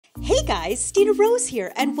Hey guys, StinaRose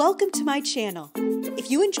here, and welcome to my channel.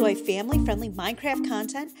 If you enjoy family-friendly Minecraft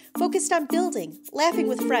content focused on building, laughing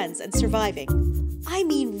with friends, and surviving, I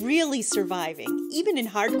mean really surviving, even in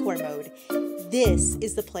hardcore mode, this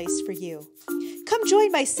is the place for you. Come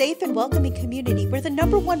join my safe and welcoming community where the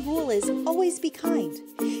 #1 rule is always be kind.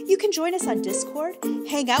 You can join us on Discord,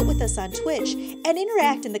 hang out with us on Twitch, and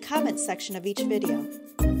interact in the comments section of each video.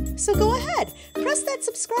 So go ahead, press that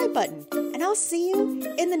subscribe button, and I'll see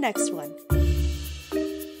you in the next one.